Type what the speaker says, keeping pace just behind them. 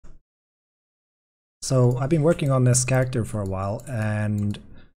So I've been working on this character for a while, and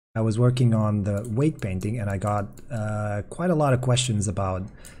I was working on the weight painting, and I got quite a lot of questions about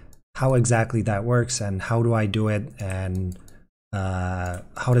how exactly that works and how do I do it, and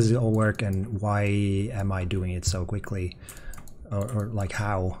how does it all work, and why am I doing it so quickly, or like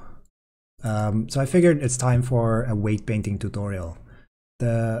how. So I figured it's time for a weight painting tutorial.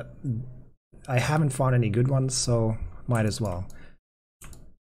 I haven't found any good ones, so might as well.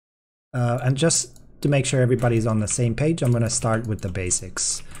 And just to make sure everybody's on the same page, I'm going to start with the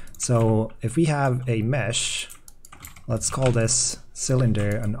basics. So if we have a mesh, let's call this cylinder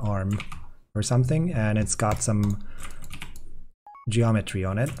an arm or something, and it's got some geometry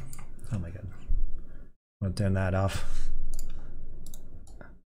on it. Oh my god. I'm going to turn that off.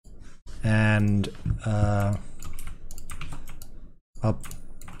 And I'll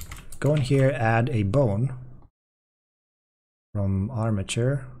go in here, add a bone from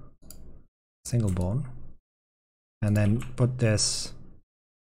armature, single bone, and then put this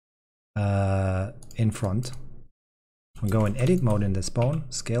in front. We'll go in edit mode in this bone,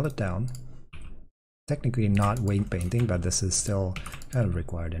 scale it down. Technically not weight painting, but this is still kind of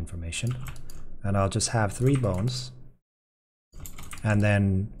required information. And I'll just have 3 bones, and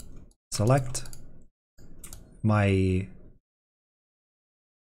then select my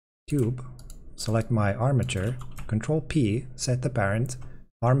cube, select my armature, Control P, set the parent,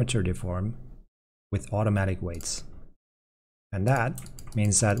 armature deform with automatic weights. And that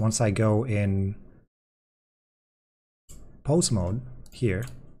means that once I go in pose mode here,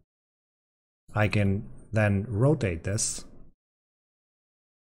 I can then rotate this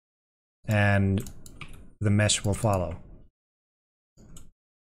and the mesh will follow.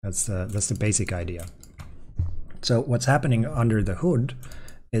 That's the basic idea. So what's happening under the hood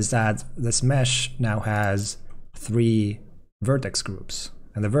is that this mesh now has 3 vertex groups,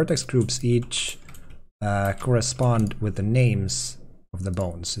 and the vertex groups each correspond with the names of the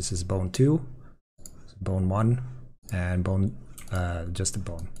bones. This is bone 2, bone 1, and bone just a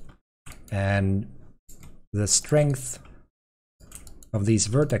bone. And the strength of these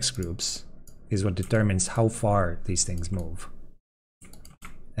vertex groups is what determines how far these things move.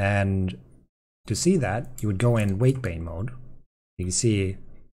 And to see that, you would go in weight paint mode. You can see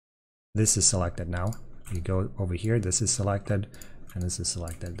this is selected now. You go over here, this is selected, and this is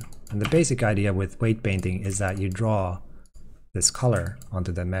selected. And the basic idea with weight painting is that you draw this color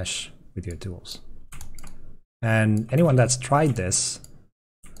onto the mesh with your tools. And anyone that's tried this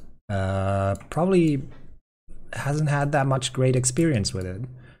probably hasn't had that much great experience with it,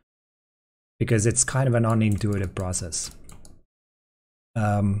 because it's kind of an unintuitive process.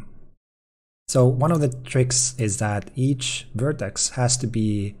 So one of the tricks is that each vertex has to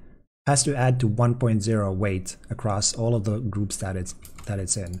add to 1.0 weight across all of the groups that it's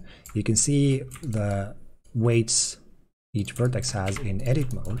in. You can see the weights each vertex has in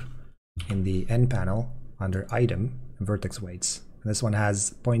edit mode in the end panel under item vertex weights. And this one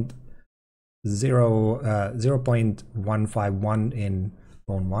has 0.151 in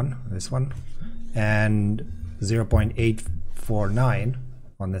bone 1, this one, and 0.849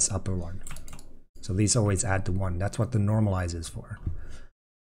 on this upper one. So these always add to 1. That's what the normalize is for.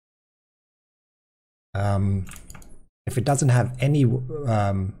 If it doesn't have any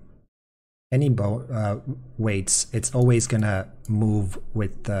weights, it's always gonna move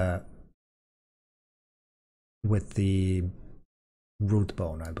with the root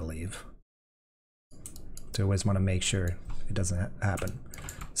bone, I believe. So you always want to make sure it doesn't happen.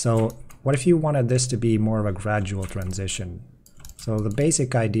 So what if you wanted this to be more of a gradual transition? So the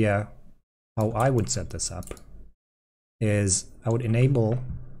basic idea, how I would set this up, is I would enable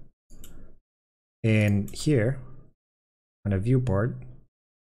in here on a viewport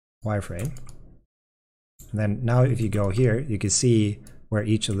wireframe. And then now if you go here, you can see where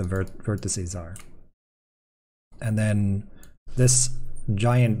each of the vertices are. And then this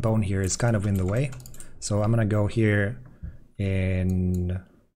giant bone here is kind of in the way. So I'm gonna go here in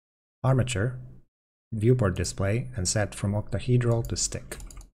armature, viewport display, and set from octahedral to stick.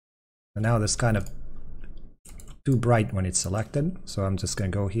 And now this kind of too bright when it's selected, so I'm just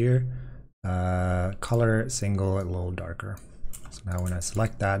gonna go here, color single a little darker. So now when I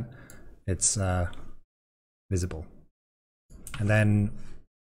select that, it's visible. And then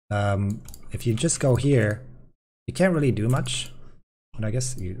if you just go here, you can't really do much, but I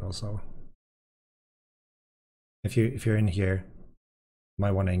guess you also, if you're in here, you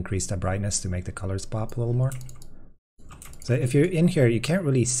might want to increase the brightness to make the colors pop a little more. So if you're in here, you can't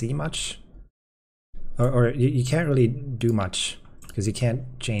really see much, or you can't really do much because you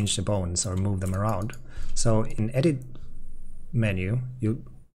can't change the bones or move them around. So in edit menu, you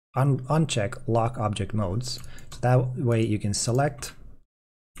uncheck lock object modes. So that way you can select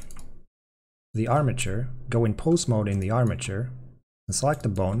the armature, go in pose mode in the armature, and select the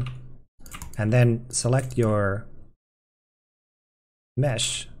bone, and then select your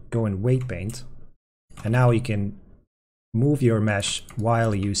mesh, go in weight paint, and now you can move your mesh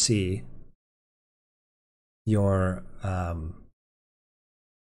while you see your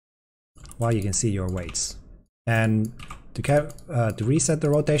weights. And to reset the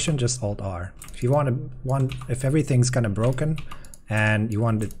rotation, just Alt R. If you if everything's kind of broken and you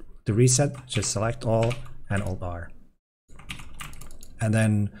want it to reset, just select all and Alt R. And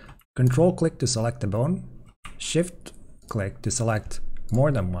then Control click to select the bone, Shift click to select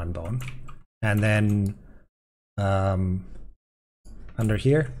more than one bone, and then under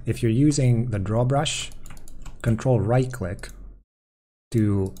here, if you're using the draw brush, Control right click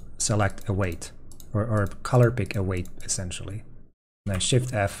to select a weight, or color pick a weight essentially. And then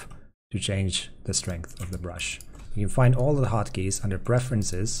Shift F to change the strength of the brush. You can find all the hotkeys under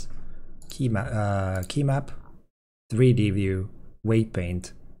Preferences, Key Map, 3D View, Weight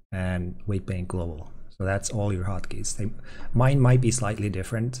Paint, and Weight Paint Global. So that's all your hotkeys. Mine might be slightly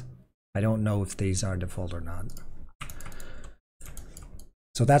different. I don't know if these are default or not.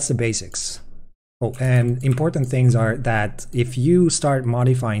 So that's the basics. Oh, and important things are that if you start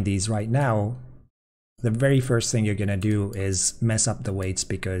modifying these right now, the very first thing you're gonna do is mess up the weights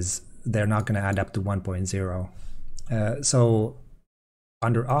because they're not gonna add up to 1.0. So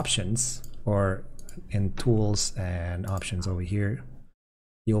under options, or in tools and options over here,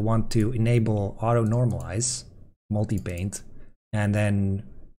 you'll want to enable auto normalize, multi-paint, and then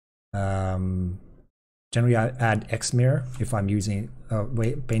generally I add X mirror if I'm using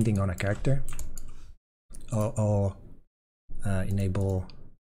painting on a character. I'll enable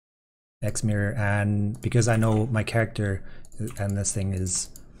X mirror, and because I know my character and this thing is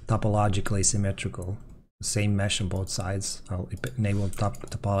topologically symmetrical, same mesh on both sides, I'll enable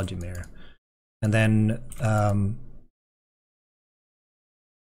topology mirror. And then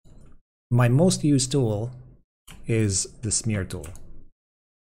my most used tool is the smear tool.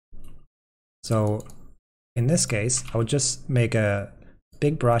 So in this case, I would just make a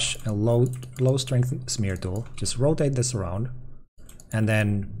big brush, a low strength smear tool, just rotate this around, and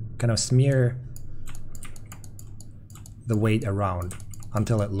then kind of smear the weight around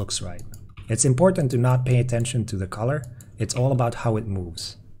until it looks right. It's important to not pay attention to the color. It's all about how it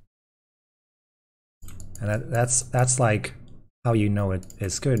moves. And that's like how you know it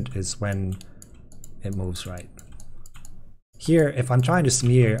is good, is when it moves right. Here, if I'm trying to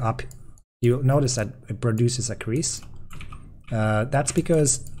smear up, you'll notice that it produces a crease. That's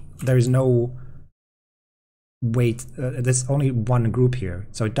because there's no weight, there's only one group here,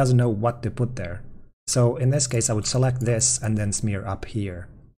 so it doesn't know what to put there. So in this case, I would select this and then smear up here.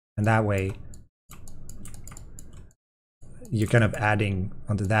 And that way, you're kind of adding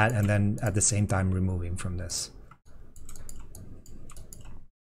onto that and then at the same time removing from this.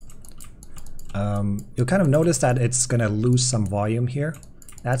 You'll kind of notice that it's gonna lose some volume here.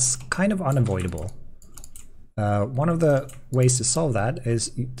 That's kind of unavoidable. One of the ways to solve that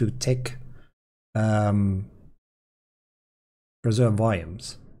is to take preserve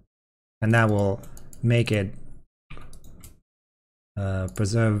volumes, and that will make it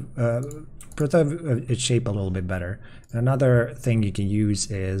preserve its shape a little bit better. Another thing you can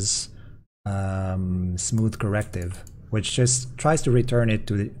use is smooth corrective, which just tries to return it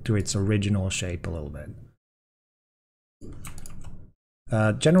to its original shape a little bit.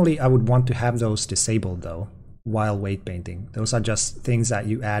 Generally, I would want to have those disabled though while weight painting. Those are just things that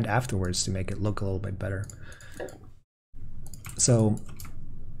you add afterwards to make it look a little bit better. So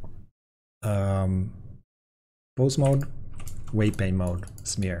pose mode, weight paint mode,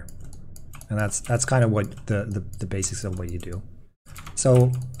 smear, and that's kind of what the basics of what you do.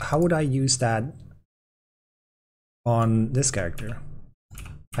 So how would I use that on this character?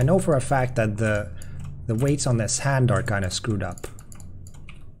 I know for a fact that the weights on this hand are kind of screwed up,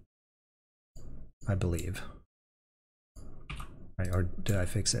 I believe. Right, or did I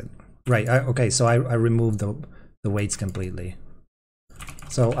fix it? Right, okay, so I removed the weights completely.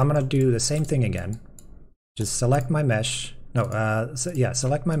 So I'm gonna do the same thing again. Just select my mesh. No,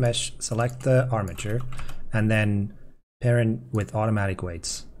 select my mesh, select the armature, and then parent with automatic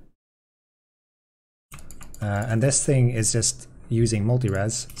weights. And this thing is just using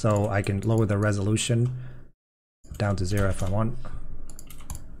multi-res, so I can lower the resolution down to 0 if I want.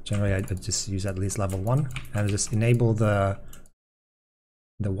 Generally, I just use at least level 1, and just enable the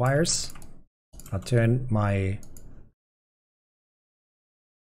wires. I'll turn my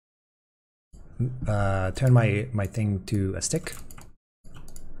thing to a stick,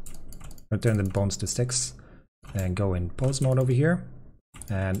 return the bones to sticks, and go in pose mode over here,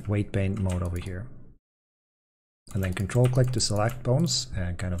 and weight paint mode over here. And then control click to select bones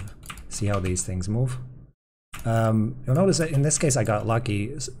and kind of see how these things move. You'll notice that in this case I got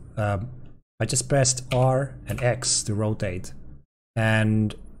lucky. I just pressed R and X to rotate,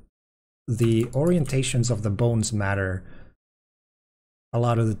 and the orientations of the bones matter a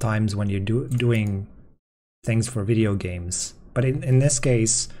lot of the times when you're doing things for video games. But in this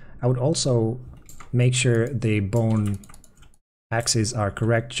case, I would also make sure the bone axes are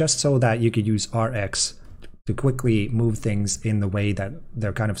correct, just so that you could use RX to quickly move things in the way that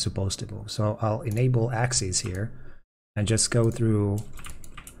they're kind of supposed to move. So I'll enable axes here and just go through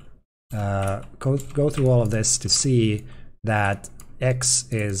all of this to see that X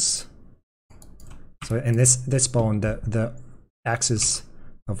is, so in this bone the axis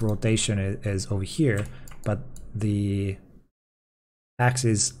of rotation is over here, but the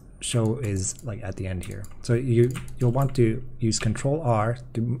axis show is like at the end here. So you'll want to use Control R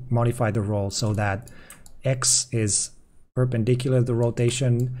to modify the roll so that X is perpendicular to the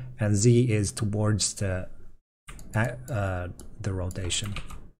rotation and Z is towards the rotation.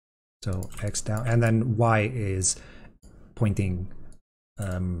 So X down, and then Y is pointing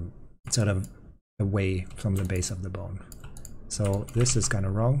sort of away from the base of the bone. So this is kind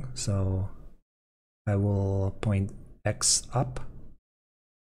of wrong, so I will point X up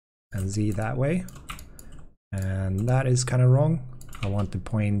and Z that way, and that is kind of wrong. I want to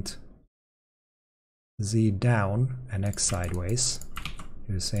point Z down and X sideways.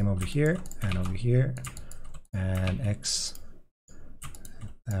 Do the same over here, and X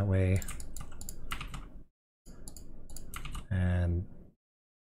that way, and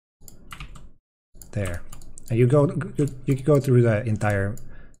there. And you can go through the entire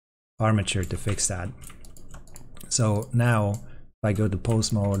armature to fix that. So now if I go to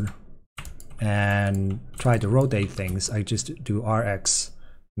pose mode and try to rotate things, I just do RX,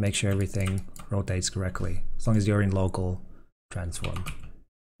 make sure everything rotates correctly, as long as you're in local transform.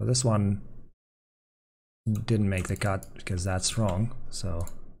 So this one didn't make the cut because that's wrong, so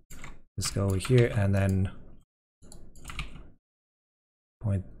just go over here and then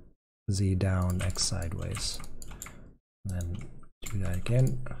point Z down, X sideways, and then do that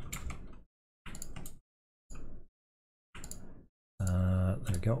again.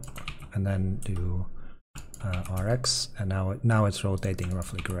 There we go, and then do RX, and now it's rotating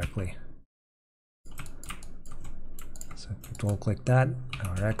roughly correctly. So control click that,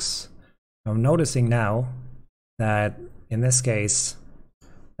 RX. I'm noticing now that in this case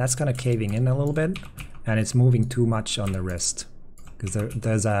that's kind of caving in a little bit, and it's moving too much on the wrist because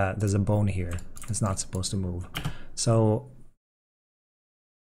there's a bone here. It's not supposed to move. So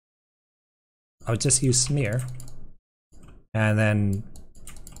I'll just use smear and then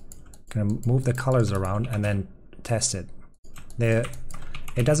kind of move the colors around and then test it.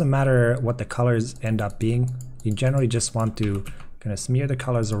 It doesn't matter what the colors end up being. You generally just want to kind of smear the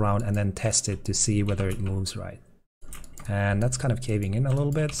colors around and then test it to see whether it moves right. And that's kind of caving in a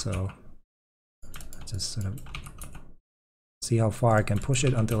little bit, so I'll just sort of see how far I can push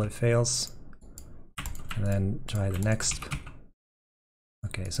it until it fails, and then try the next.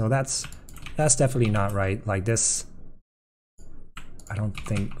 Okay, so that's definitely not right. Like this, I don't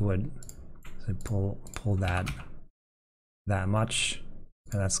think would pull that much,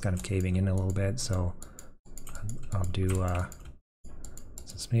 and that's kind of caving in a little bit. So I'll do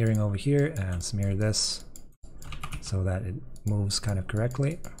some smearing over here and smear this so that it moves kind of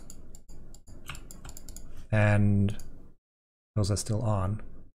correctly, and those are still on.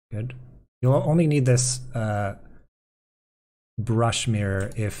 Good. You'll only need this brush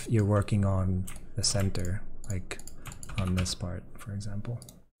mirror if you're working on the center, like on this part, for example.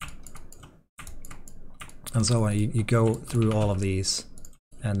 And so you go through all of these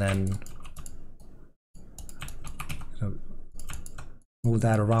and then move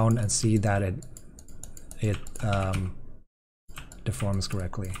that around and see that it deforms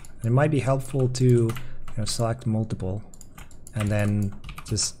correctly. And it might be helpful to select multiple and then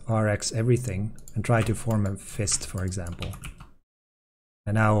just RX everything and try to form a fist, for example.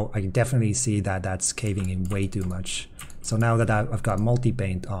 And now I can definitely see that that's caving in way too much. So now that I've got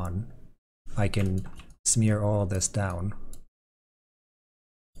multi-paint on, I can smear all of this down.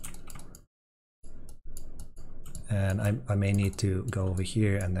 And I may need to go over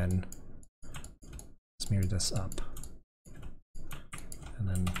here and then smear this up. And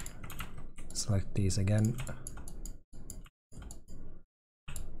then select these again.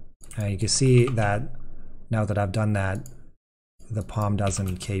 And you can see that now that I've done that, the palm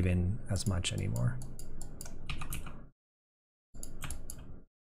doesn't cave in as much anymore.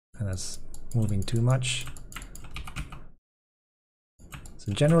 and that's moving too much.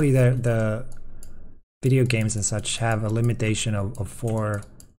 So generally the video games and such have a limitation of 4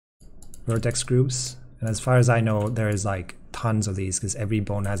 vertex groups, and as far as I know there is like tons of these because every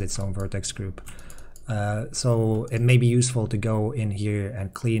bone has its own vertex group. So it may be useful to go in here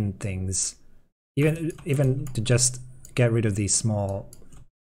and clean things, even to just get rid of these small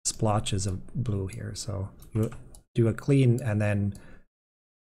splotches of blue here. So you do a clean and then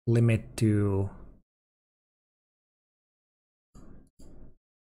limit to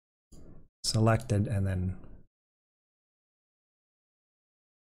selected, and then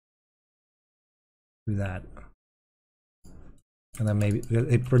do that. And then maybe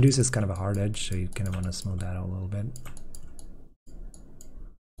it produces kind of a hard edge, so you kind of want to smooth that out a little bit.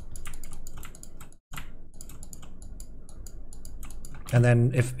 And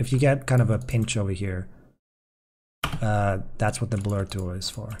then if you get kind of a pinch over here, that's what the blur tool is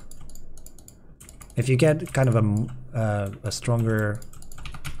for. If you get kind of a stronger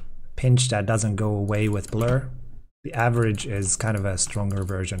pinch that doesn't go away with blur, the average is kind of a stronger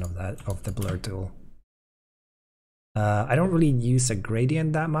version of that, of the blur tool. I don't really use a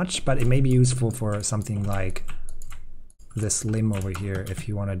gradient that much, but it may be useful for something like this limb over here if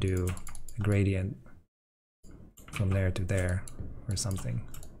you want to do a gradient from there to there or something.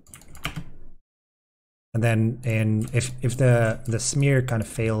 And then if the smear kind of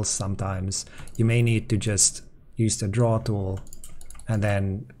fails sometimes, you may need to just use the draw tool and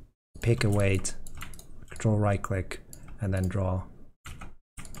then pick a weight, control right click, and then draw.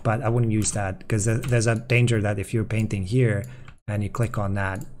 But I wouldn't use that because there's a danger that if you're painting here and you click on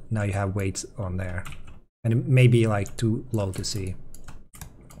that, now you have weights on there, and it may be like too low to see.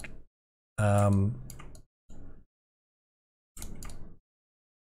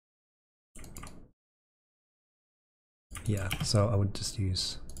 Yeah, so I would just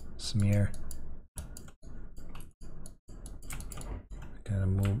use smear. Kind of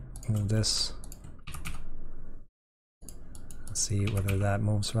move this. Let's see whether that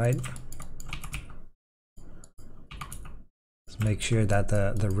moves right. Just make sure that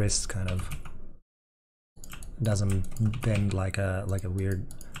the wrist kind of doesn't bend like a weird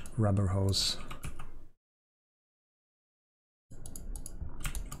rubber hose.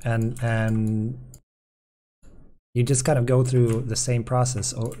 And you just kind of go through the same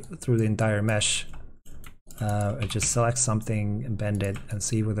process through the entire mesh. Just select something and bend it and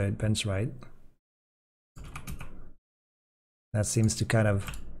see whether it bends right. That seems to kind of,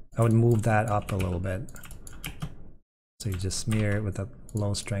 I would move that up a little bit. So you just smear it with a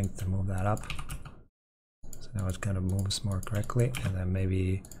low strength to move that up. So now it kind of moves more correctly, and then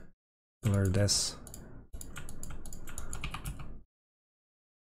maybe blur this.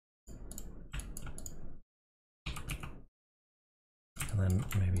 And then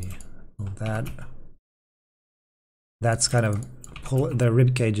maybe move that. That's kind of the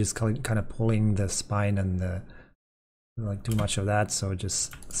rib cage is kind of pulling the spine and the like too much of that, so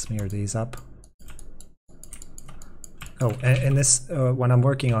just smear these up. Oh, and this when I'm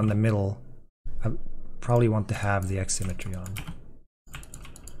working on the middle, I probably want to have the X symmetry on,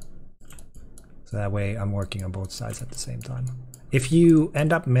 so that way I'm working on both sides at the same time. If you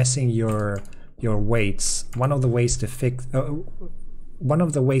end up messing your weights, one of the ways to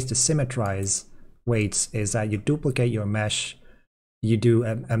symmetrize weights is that you duplicate your mesh, you do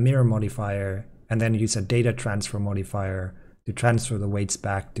a mirror modifier, and then use a data transfer modifier to transfer the weights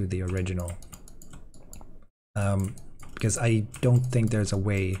back to the original. Because I don't think there's a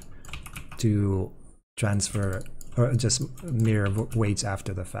way to transfer or just mirror weights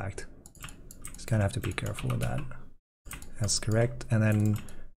after the fact. Just kind of have to be careful with that. That's correct. And then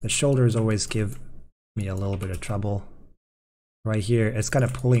the shoulders always give me a little bit of trouble. Right here, it's kind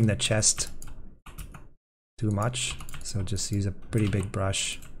of pulling the chest too much, so just use a pretty big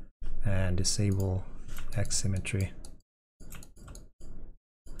brush and disable X symmetry.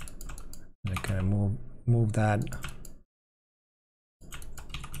 And kind of move that.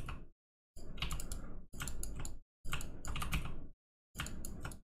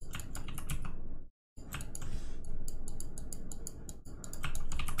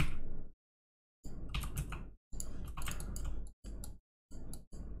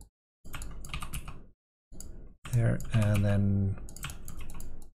 There, and then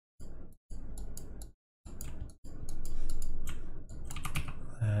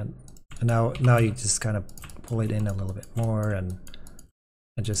now you just kind of pull it in a little bit more and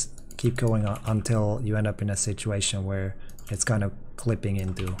just keep going on until you end up in a situation where it's kind of clipping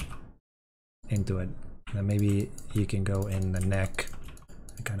into it. And maybe you can go in the neck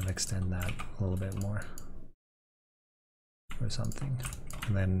and kind of extend that a little bit more. or something.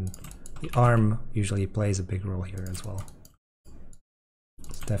 And then the arm usually plays a big role here as well.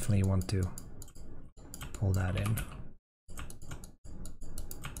 So definitely want to pull that in.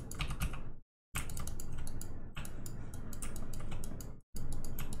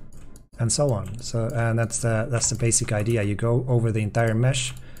 And so on. So, and that's the basic idea. You go over the entire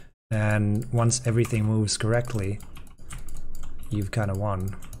mesh, and once everything moves correctly, you've kind of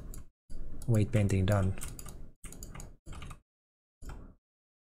won. Weight painting done.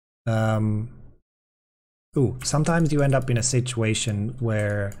 Ooh, sometimes you end up in a situation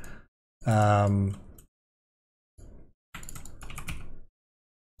where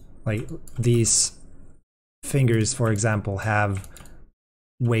like these fingers, for example, have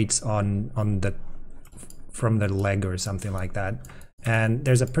weights on the from the leg or something like that, and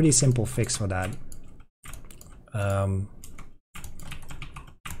there's a pretty simple fix for that.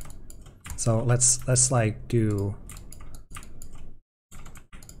 So let's like do,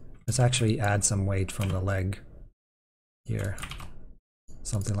 let's actually add some weight from the leg here,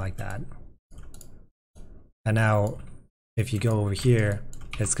 something like that. And now if you go over here,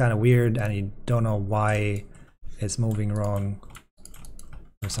 it's kind of weird and you don't know why it's moving wrong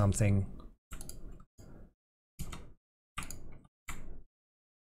or something.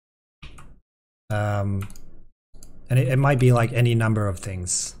 And it might be like any number of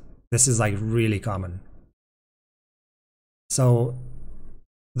things. This is like really common. So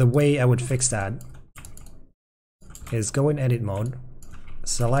the way I would fix that is go in edit mode,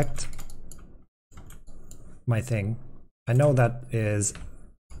 select my thing. I know that is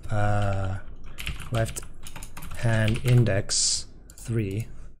left hand index 3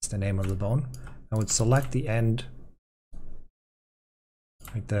 is the name of the bone. I would select the end,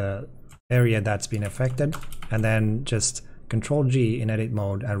 like the area that's been affected, and then just Control G in edit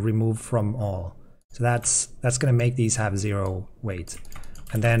mode and remove from all. So that's gonna make these have 0 weight.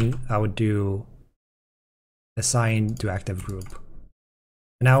 And then I would do assign to active group.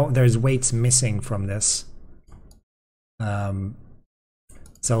 Now there's weights missing from this.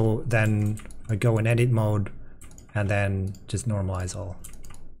 So then I go in edit mode and then just normalize all.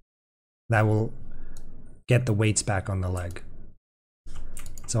 That will get the weights back on the leg.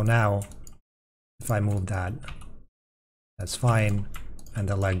 So now if I move that, that's fine, and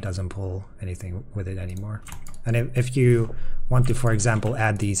the leg doesn't pull anything with it anymore. And if you want to, for example,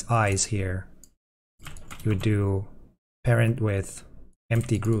 add these eyes here, you would do parent with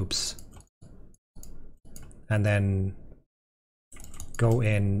empty groups, and then go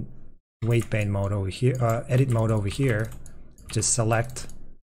in weight paint mode over here, edit mode over here, just select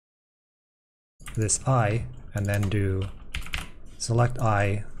this eye, and then do select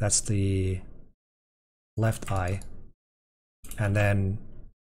eye, that's the left eye, and then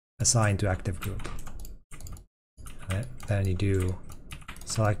assign to active group. Then you do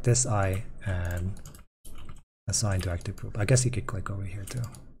select this eye and assign to active group. I guess you could click over here too.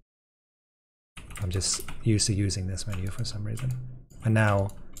 I'm just used to using this menu for some reason. And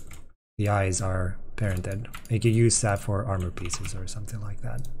now the eyes are parented. You could use that for armor pieces or something like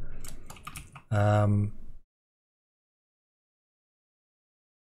that.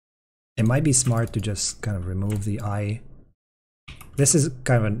 It might be smart to just kind of remove the eye. This is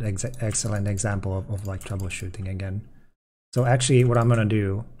kind of an excellent example of like troubleshooting again. So actually what I'm gonna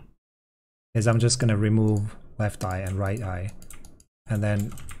do is I'm just gonna remove left eye and right eye and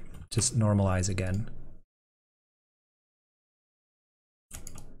then just normalize again.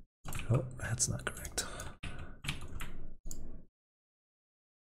 Oh, that's not correct.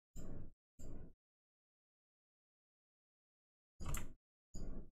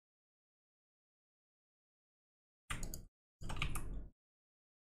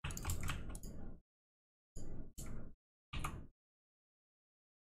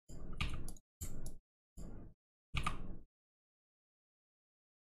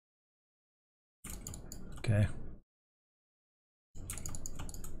 Okay.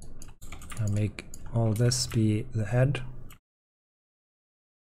 I'll make all this be the head.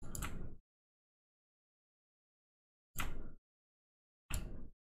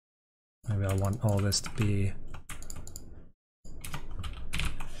 Maybe I want all this to be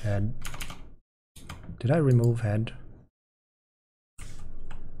head. Did I remove head?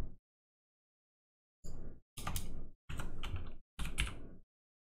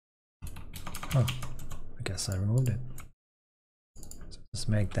 Oh, I guess I removed it. So just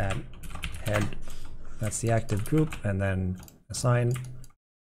make that head, that's the active group, and then assign.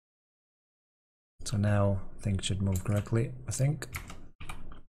 So now things should move correctly, I think.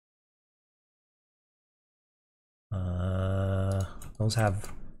 Those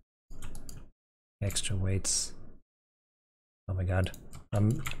have extra weights. Oh my god.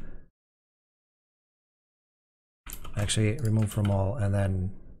 Actually remove from all and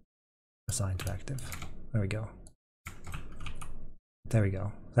then assign to active. There we go. There we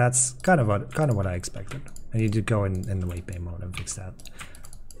go. That's kind of what I expected. I need to go in the weight paint mode and fix that.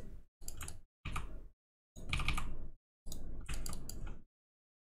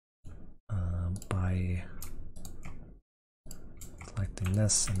 By selecting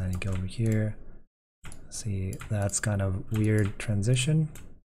this, and then you go over here. See, that's kind of weird transition.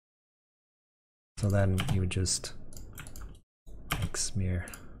 So then you would just like smear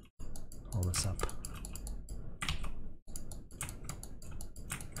all this up.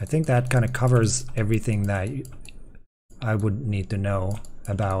 I think that kind of covers everything that I would need to know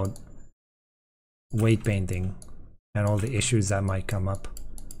about weight painting and all the issues that might come up.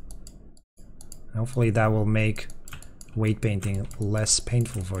 Hopefully that will make weight painting less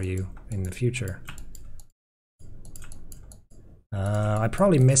painful for you in the future. I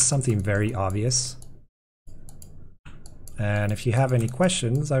probably missed something very obvious. And if you have any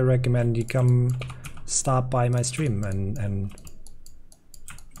questions, I recommend you come stop by my stream and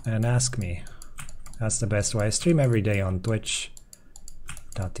ask me. That's the best way. I stream every day on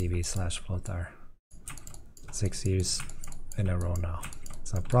twitch.tv/Flotar. 6 years in a row now.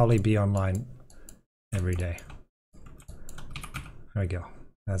 So I'll probably be online every day. There we go.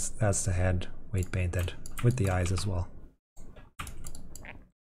 That's the head weight painted with the eyes as well.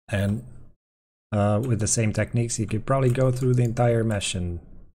 And with the same techniques, you could probably go through the entire mesh and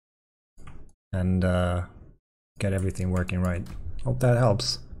get everything working right. Hope that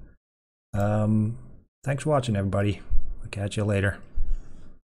helps. Thanks for watching, everybody. I'll catch you later.